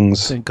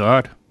meetings. Thank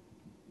God.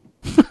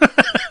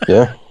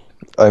 Yeah.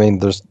 I mean,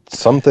 there's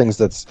some things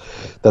that's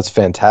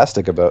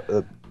fantastic about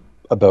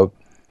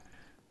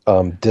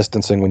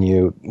distancing when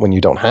you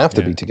don't have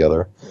to be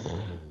together.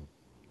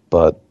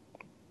 But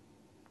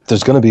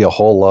there's going to be a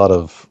whole lot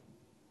of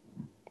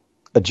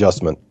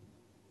adjustment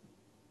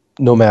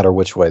no matter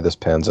which way this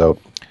pans out.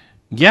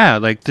 Yeah,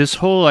 like this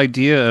whole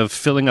idea of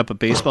filling up a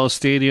baseball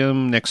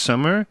stadium next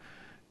summer,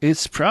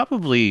 it's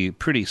probably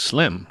pretty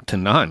slim to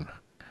none.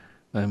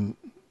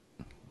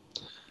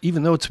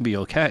 Even though it's going to be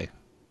okay.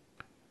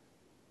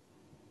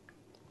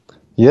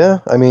 Yeah,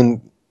 I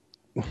mean,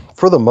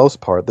 for the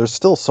most part, there's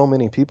still so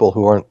many people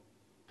who aren't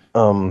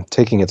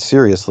taking it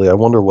seriously. I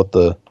wonder what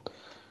the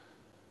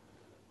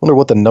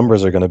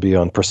numbers are going to be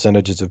on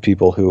percentages of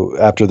people who,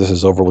 after this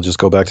is over, will just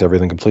go back to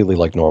everything completely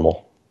like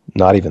normal.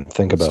 Not even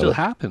think about it. It still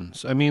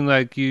happens. I mean,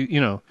 like,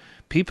 you know,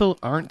 people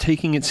aren't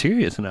taking it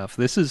serious enough.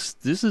 This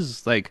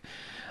is like,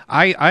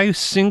 I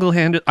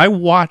single-handed, I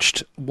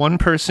watched one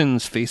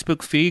person's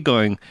Facebook feed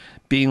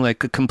being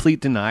like a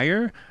complete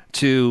denier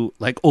to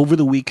like over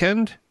the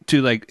weekend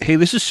to like, hey,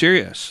 this is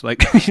serious.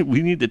 Like,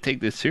 we need to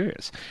take this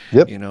serious.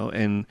 Yep. You know,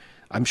 and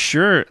I'm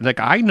sure, like,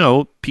 I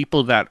know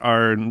people who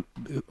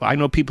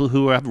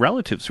have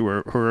relatives who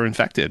are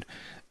infected,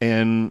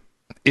 and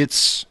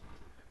it's,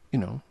 you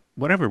know,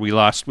 whatever, we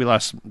lost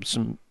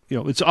some, you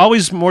know, it's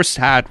always more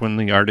sad when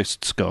the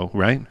artists go,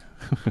 right?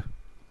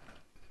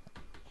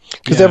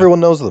 Because everyone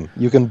knows them.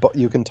 You can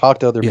talk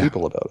to other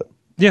people about it.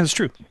 Yeah, it's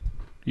true.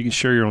 You can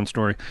share your own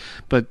story,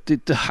 but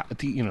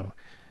you know,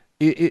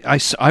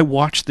 I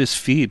watched this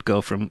feed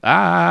go from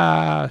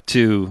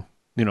to,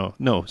 you know,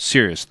 no,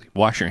 seriously,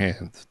 wash your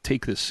hands,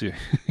 take this serious.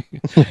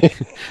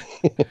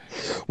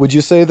 Would you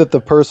say that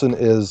the person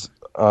is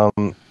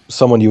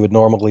someone you would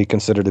normally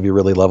consider to be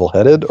really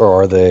level-headed,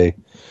 or are they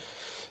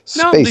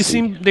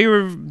spacey?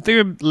 No,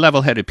 they're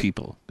level-headed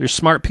people. They're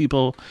smart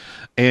people,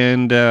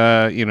 and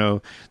you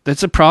know,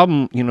 that's a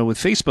problem, you know, with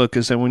Facebook,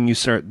 is that when you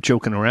start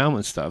joking around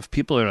with stuff,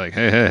 people are like,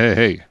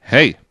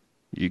 hey,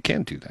 you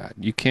can't do that.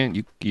 You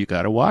can't. You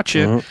got to watch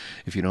it. Mm-hmm.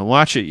 If you don't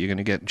watch it, you're going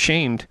to get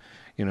shamed.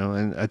 You know,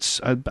 and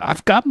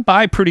I've gotten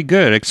by pretty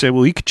good. I say,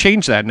 well, you could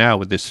change that now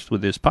with this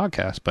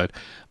podcast, but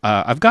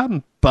I've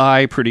gotten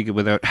by pretty good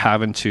without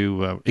having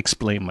to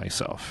explain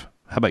myself.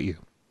 How about you?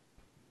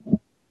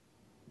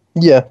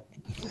 Yeah.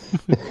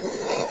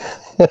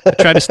 I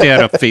try to stay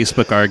out of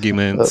Facebook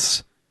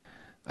arguments.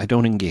 I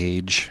don't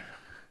engage.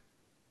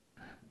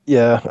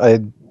 Yeah,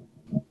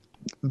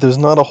 there's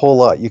not a whole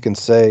lot you can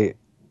say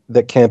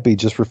that can't be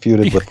just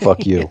refuted with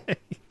 "fuck you"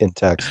 in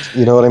text.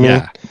 You know what I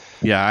mean?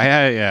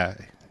 Yeah.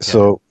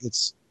 So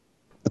it's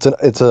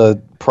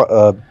a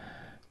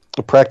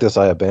practice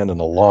I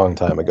abandoned a long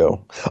time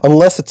ago.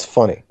 Unless it's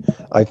funny,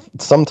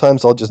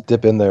 sometimes I'll just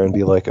dip in there and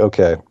be like,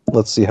 okay,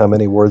 let's see how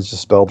many words you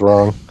spelled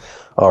wrong.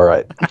 All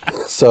right,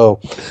 so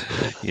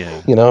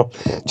you know,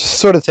 just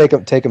sort of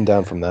take them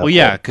down from that. Well,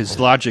 yeah, because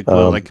logic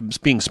will, like,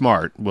 being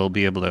smart, will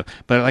be able to.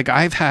 But like,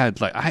 I've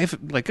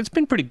it's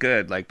been pretty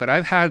good. Like, but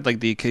I've had like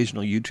the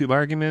occasional YouTube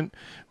argument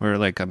where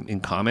like I'm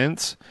in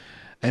comments.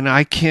 And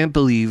I can't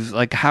believe,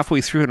 like, halfway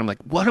through it, I'm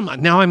like, what am I?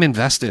 Now I'm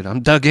invested.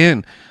 I'm dug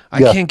in. I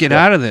can't get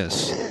out of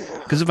this.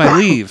 Because if I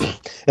leave.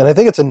 And I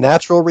think it's a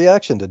natural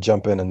reaction to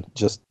jump in and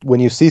just,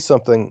 when you see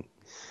something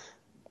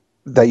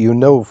that you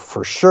know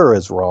for sure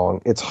is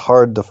wrong, it's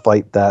hard to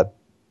fight that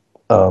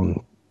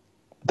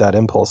that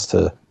impulse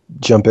to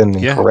jump in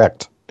and Yeah.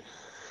 correct,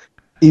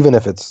 even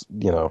if it's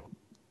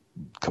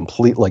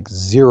complete like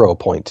 0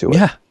 point to it.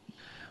 Yeah.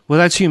 Well,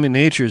 that's human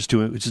nature is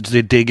to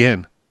they dig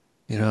in.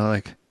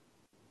 Like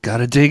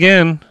gotta dig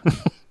in.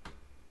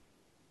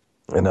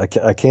 And I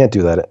can't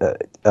do that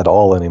at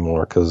all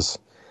anymore because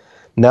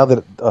now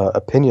that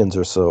opinions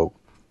are so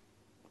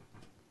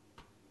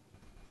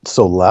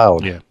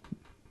loud Yeah.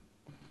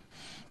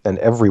 and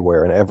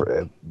everywhere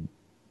and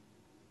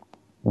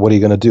what are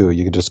you going to do?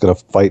 You're just going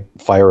to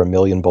fire a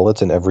million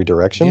bullets in every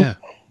direction? Yeah.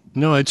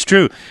 No, it's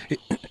true.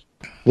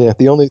 Yeah,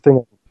 the only thing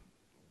I'm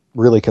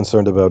really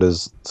concerned about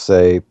is,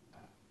 say,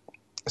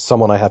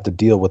 someone I have to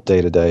deal with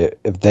day to day.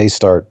 If they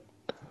start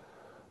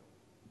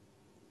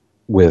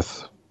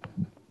with,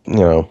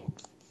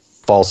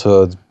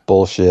 falsehoods,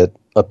 bullshit,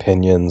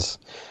 opinions,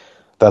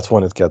 that's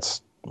when it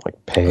gets like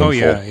painful. Oh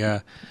yeah, yeah.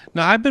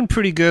 No, I've been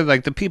pretty good.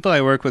 Like the people I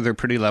work with are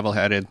pretty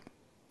level-headed.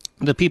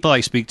 The people I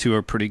speak to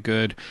are pretty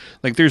good.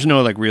 Like there's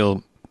no like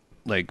real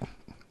like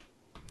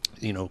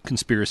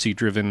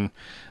conspiracy-driven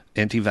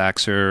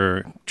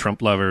anti-vaxxer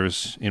Trump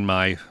lovers in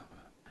my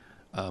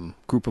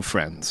group of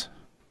friends.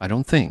 I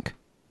don't think.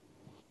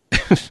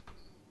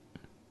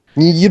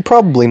 You'd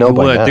probably know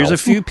by now. There's a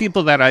few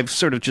people that I've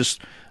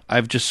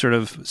just sort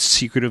of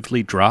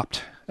secretively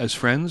dropped as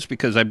friends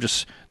because I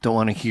just don't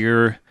want to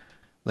hear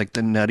like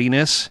the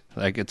nuttiness.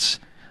 Like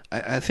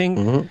I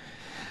think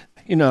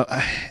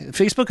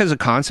Facebook as a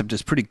concept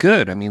is pretty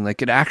good. I mean,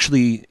 like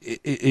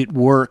it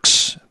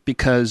works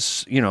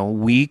because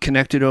we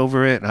connected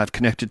over it, and I've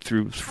connected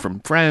from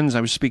friends.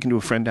 I was speaking to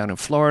a friend down in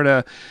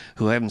Florida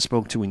who I haven't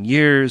spoken to in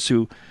years,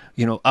 who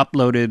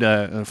uploaded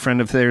a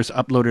friend of theirs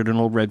uploaded an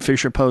old Red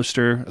Fisher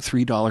poster, a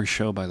 $3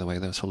 show, by the way.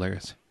 That was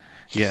hilarious.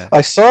 Yeah,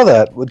 I saw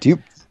that. Do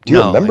you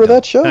remember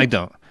that show? I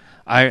don't.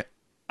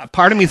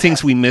 Part of me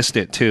thinks we missed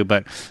it too,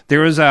 but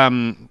there was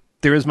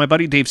my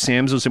buddy Dave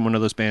Sams was in one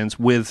of those bands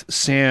with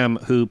Sam,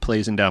 who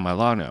plays in Down by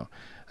Law now,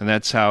 and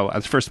that's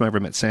the first time I ever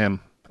met Sam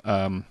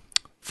from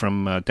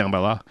Down by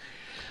Law.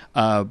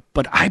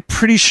 But I'm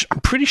pretty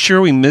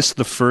sure we missed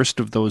the first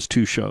of those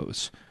two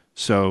shows,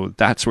 so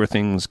that's where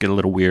things get a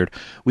little weird.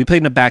 We played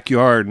in the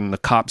backyard, and the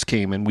cops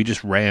came, and we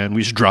just ran.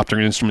 We just dropped our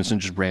instruments and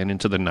just ran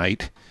into the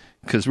night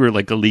because we're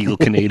like illegal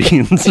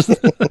Canadians.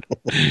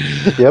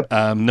 Yep.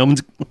 No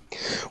one's.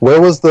 Where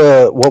was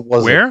what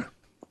was Where? it?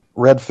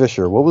 Red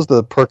Fisher. What was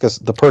the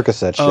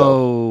Percocet show?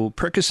 Oh,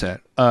 Percocet.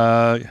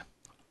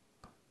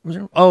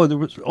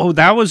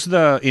 That was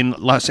in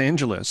Los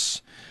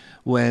Angeles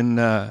when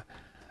I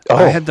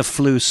had the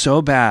flu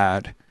so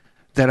bad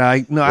that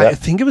I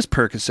think it was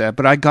Percocet,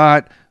 but I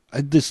got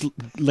this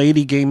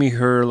lady gave me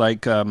her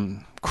like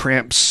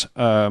cramps,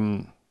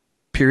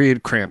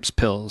 period cramps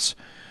pills,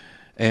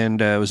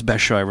 and it was the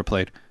best show I ever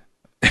played.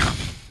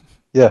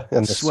 Yeah,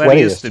 and the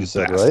sweatiest you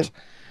said, best. right?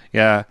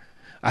 Yeah.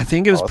 I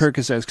think it was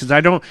Percocet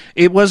because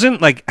it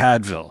wasn't like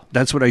Advil.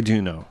 That's what I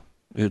do know.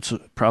 It's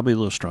probably a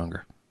little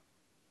stronger.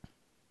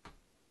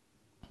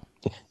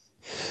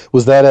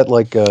 Was that at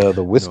like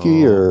the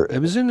whiskey or? It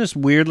was in this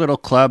weird little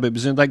club. It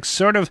was in like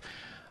sort of,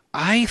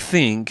 I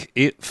think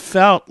it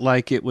felt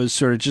like it was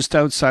sort of just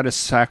outside of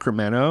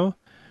Sacramento,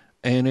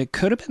 and it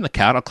could have been the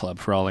Cattle Club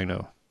for all I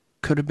know.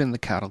 Could have been the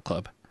Cattle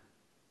Club.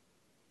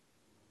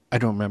 I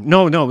don't remember.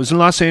 No, it was in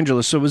Los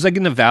Angeles, so it was like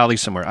in the valley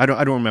somewhere. I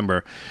don't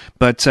remember,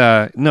 but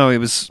no, it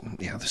was.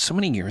 Yeah, there's so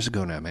many years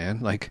ago now,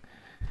 man. Like,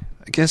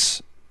 I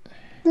guess.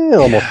 Yeah,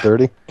 almost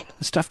 30.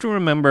 It's tough to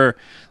remember.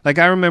 Like,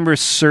 I remember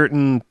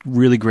certain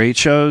really great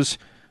shows,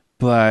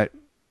 but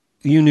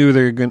I knew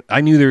they were going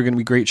to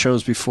be great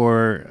shows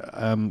before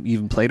you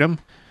even played them.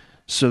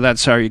 So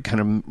that's how you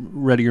kind of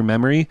ready your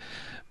memory.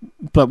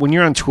 But when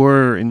you're on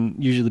tour and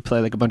usually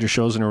play like a bunch of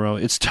shows in a row,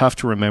 it's tough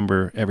to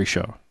remember every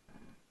show.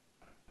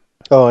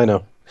 Oh, I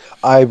know.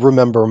 I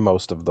remember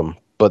most of them,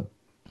 but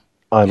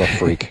I'm a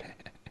freak.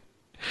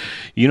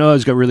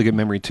 Who's got really good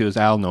memory too is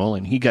Al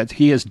Nolan. He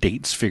has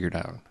dates figured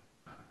out.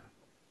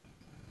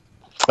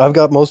 I've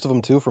got most of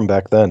them too from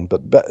back then,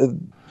 but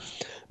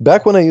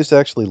back when I used to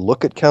actually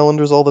look at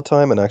calendars all the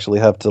time and actually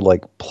have to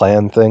like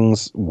plan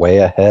things way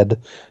ahead,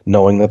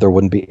 knowing that there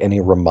wouldn't be any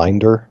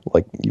reminder,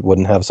 like you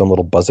wouldn't have some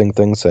little buzzing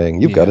thing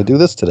saying you've got to do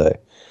this today.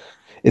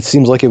 It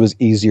seems like it was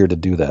easier to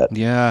do that.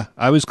 Yeah,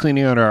 I was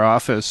cleaning out our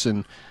office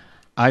and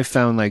I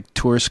found like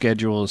tour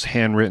schedules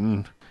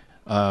handwritten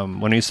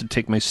when I used to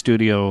take my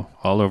studio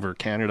all over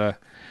Canada,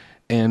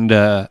 and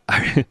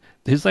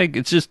there's like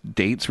it's just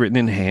dates written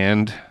in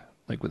hand,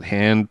 like with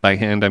hand by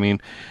hand. I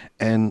mean,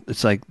 and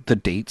it's like the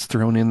dates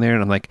thrown in there,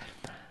 and I'm like,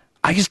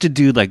 I used to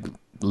do like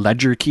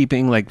ledger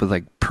keeping, like with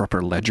like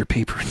proper ledger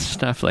paper and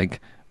stuff,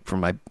 like for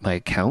my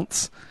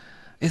accounts.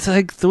 It's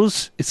like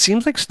those. It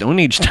seems like Stone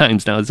Age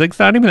times now. It's like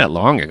not even that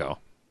long ago.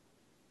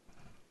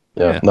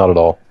 Yeah, not at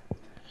all.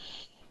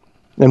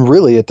 And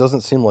really, it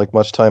doesn't seem like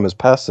much time has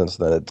passed since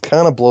then. It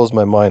kind of blows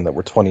my mind that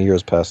we're 20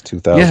 years past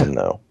 2000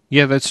 now.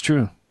 Yeah, that's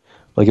true.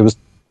 Like it was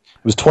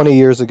 20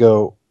 years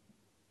ago.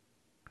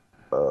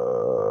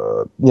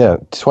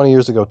 20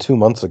 years ago, 2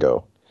 months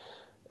ago,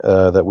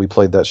 that we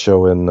played that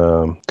show in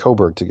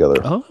Coburg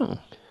together. Oh.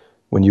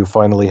 when you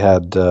finally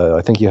had,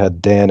 I think you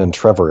had Dan and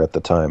Trevor at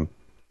the time.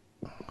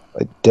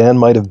 Dan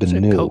might have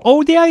been new.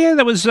 Oh, yeah,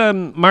 that was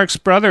Mark's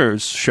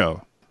brother's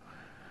show.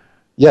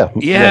 Yeah,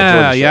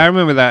 Yeah, I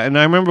remember that. And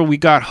I remember we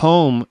got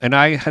home, and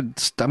I had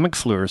stomach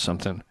flu or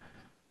something.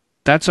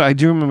 I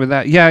do remember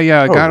that. Yeah,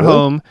 I got really?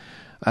 home,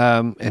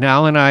 and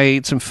Al and I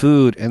ate some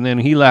food, and then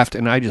he left,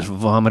 and I just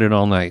vomited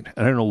all night.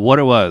 I don't know what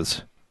it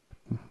was,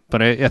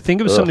 but I think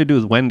it was something to do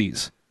with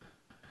Wendy's,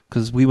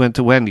 because we went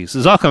to Wendy's.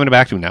 This is all coming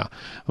back to me now.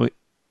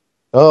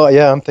 Oh,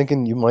 yeah, I'm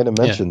thinking you might have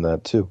mentioned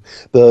that, too.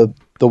 The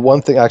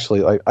one thing,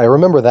 actually, I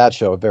remember that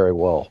show very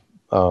well.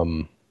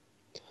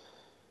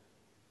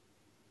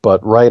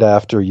 But right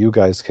after you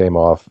guys came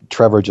off,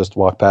 Trevor just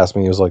walked past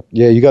me. He was like,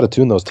 "Yeah, you got to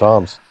tune those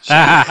toms."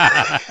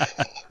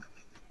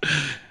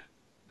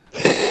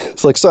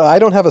 It's like, so I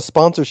don't have a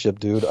sponsorship,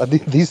 dude.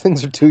 These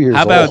things are 2 years old.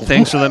 How about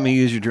thanks for letting me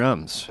use your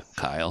drums,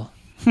 Kyle?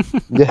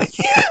 Yeah,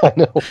 I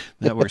know.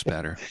 That works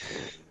better.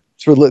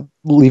 It's for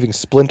leaving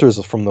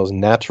splinters from those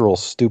natural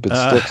stupid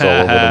sticks all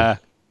over them.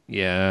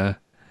 Yeah.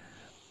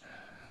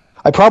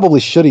 I probably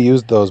should have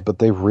used those,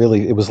 but it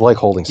was like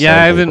holding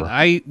sandpaper.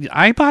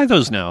 I buy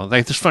those now.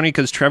 Like, it's funny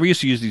because Trevor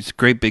used to use these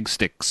great big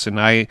sticks,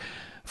 and I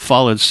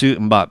followed suit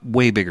and bought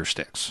way bigger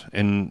sticks.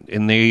 And to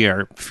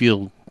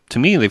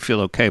me, they feel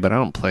okay, but I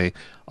don't play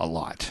a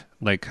lot.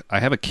 Like,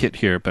 I have a kit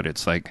here, but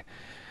it's like,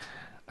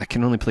 I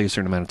can only play a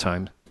certain amount of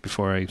time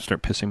before I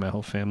start pissing my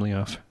whole family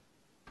off.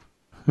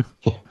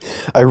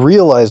 I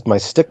realized my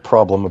stick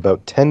problem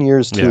about 10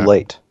 years too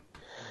late.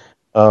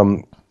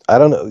 I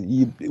don't know.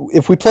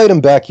 If we played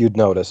them back, you'd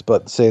notice.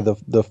 But say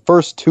the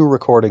first two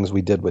recordings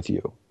we did with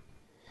you,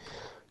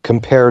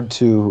 compared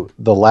to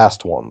the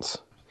last ones,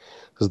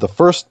 because the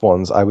first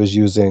ones I was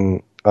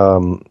using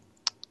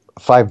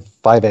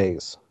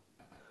 5As,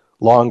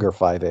 longer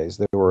 5As.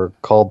 They were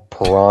called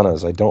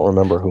Piranhas. I don't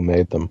remember who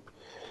made them.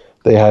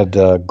 They had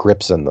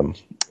grips in them,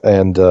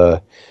 and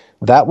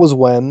that was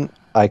when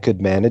I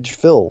could manage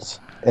fills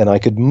and I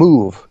could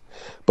move.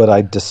 But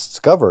I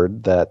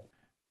discovered that.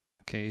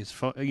 Okay, his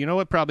phone, you know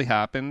what probably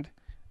happened?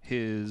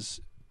 His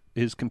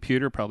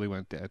computer probably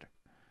went dead.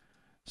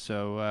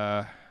 So,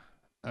 I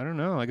don't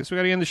know. I guess we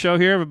got to end the show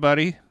here,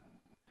 everybody.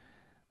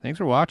 Thanks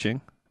for watching.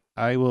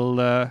 I will,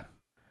 if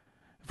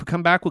we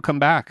come back, we'll come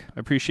back. I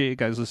appreciate you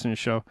guys listening to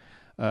the show.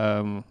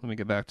 Let me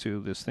get back to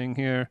this thing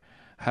here.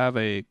 Have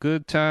a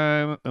good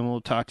time, and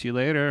we'll talk to you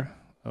later.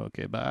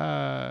 Okay,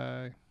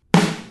 bye.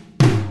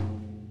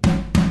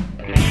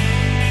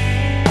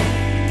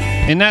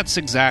 And that's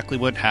exactly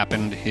what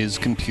happened. His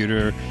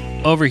computer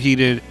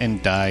overheated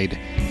and died.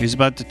 He was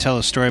about to tell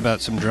a story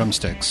about some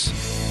drumsticks.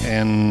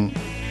 And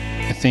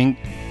I think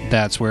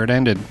that's where it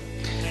ended.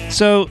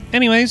 So,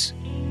 anyways,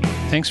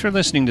 thanks for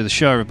listening to the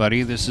show,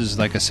 everybody. This is,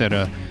 like I said,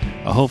 a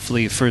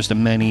hopefully first of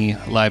many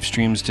live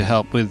streams to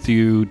help with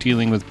you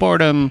dealing with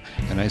boredom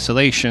and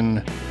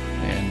isolation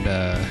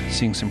and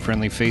seeing some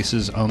friendly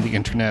faces on the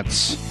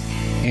internets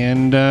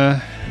and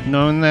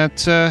knowing that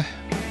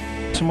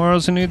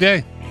tomorrow's a new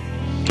day.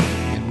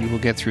 We'll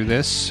get through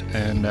this,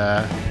 and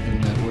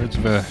in the words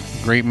of a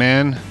great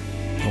man,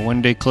 we're one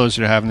day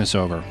closer to having this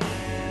over.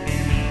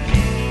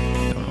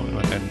 Don't know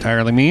what that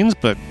entirely means,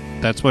 but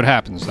that's what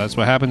happens. That's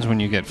what happens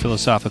when you get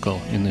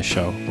philosophical in this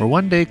show. We're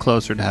one day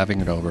closer to having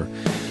it over.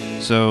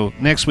 So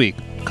next week,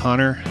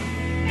 Connor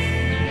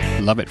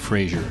Lovett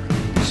Frazier,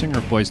 singer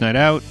of Boys Night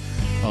Out,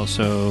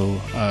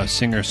 also a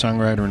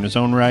singer-songwriter in his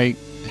own right.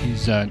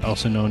 He's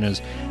also known as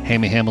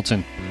Hammy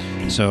Hamilton.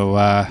 So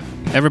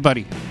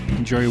everybody,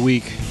 enjoy your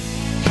week.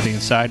 Stay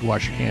inside,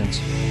 wash your hands.